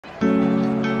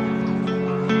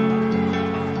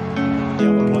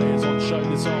show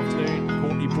this afternoon.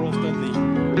 Courtney Brosnan, the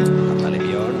Nathalie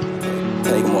Björn.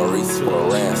 Take Maurice for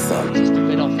a ransom. Just a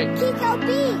bit off it.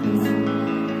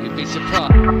 You'd be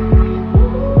surprised.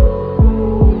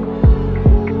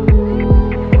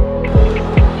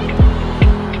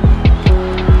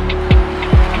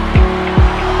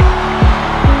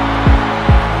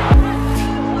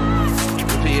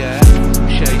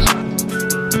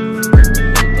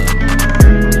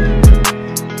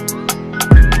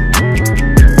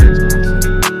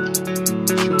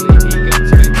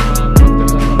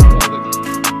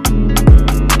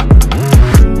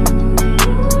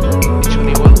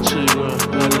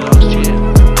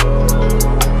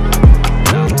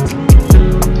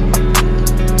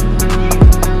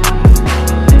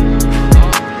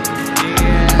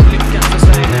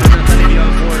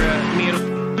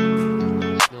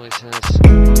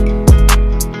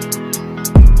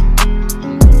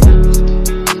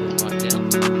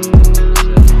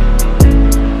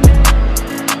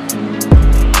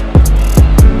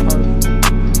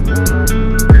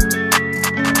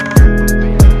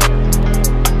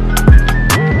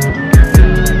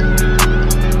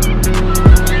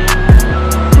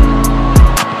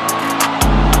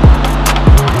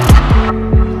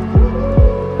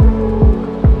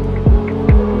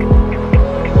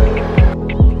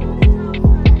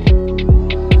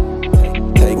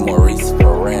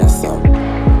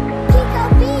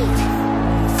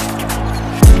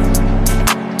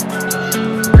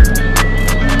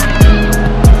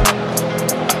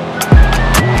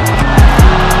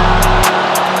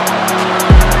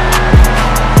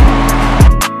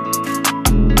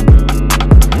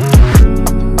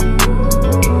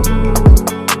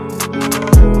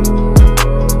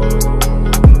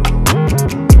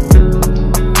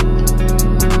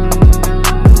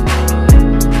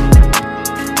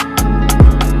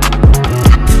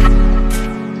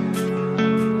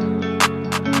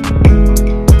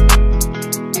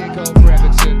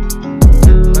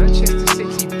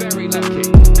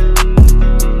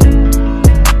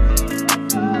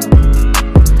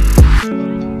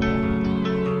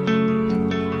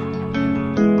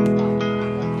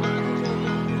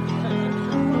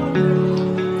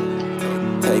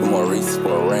 Take Maurice for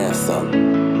a ransom.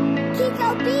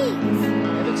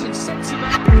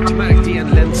 Utmärkt igen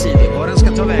tidigt. Var den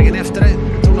ska ta vägen efter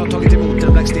det. Hon har tagit emot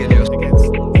den Black Stadium. against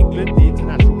England, the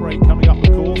international break coming up, of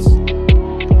course.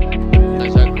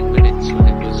 Those opening minutes when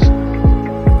it was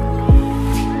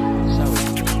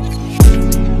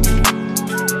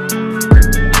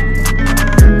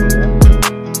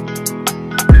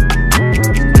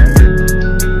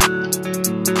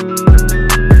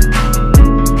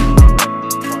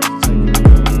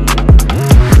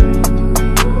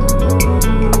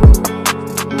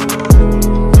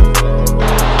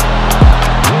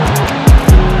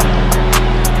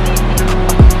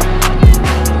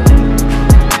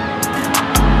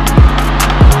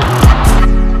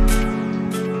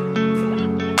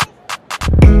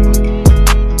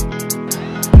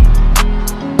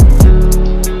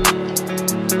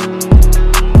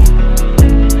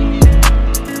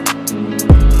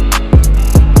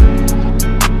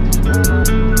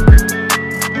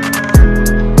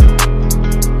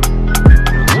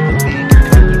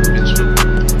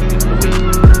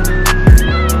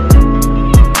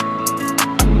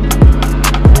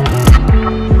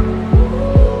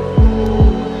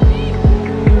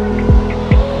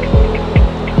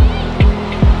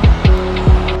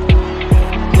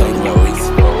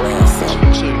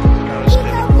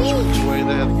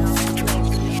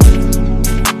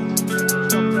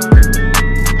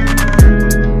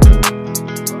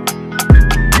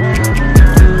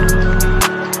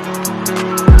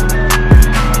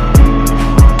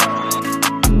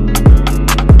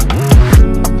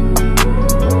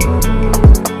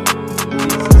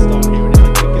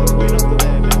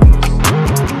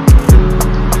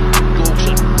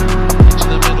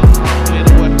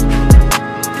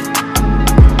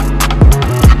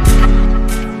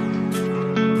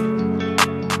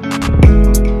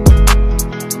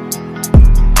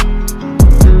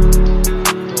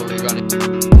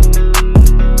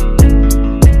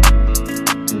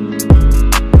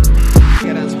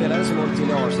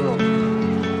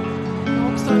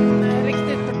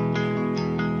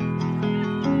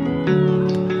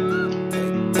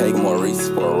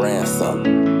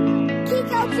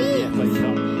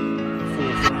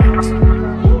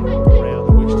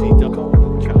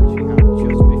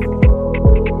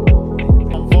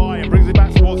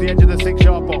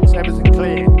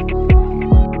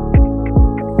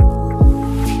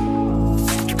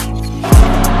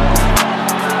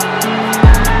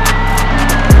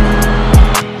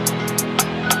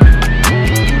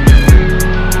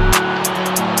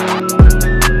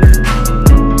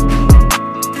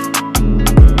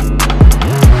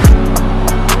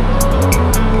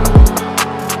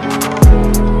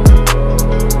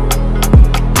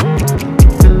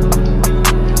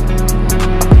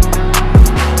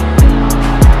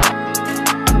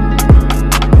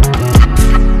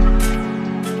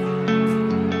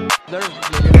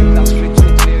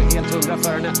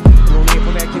för henne. Men hon är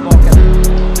på väg tillbaka.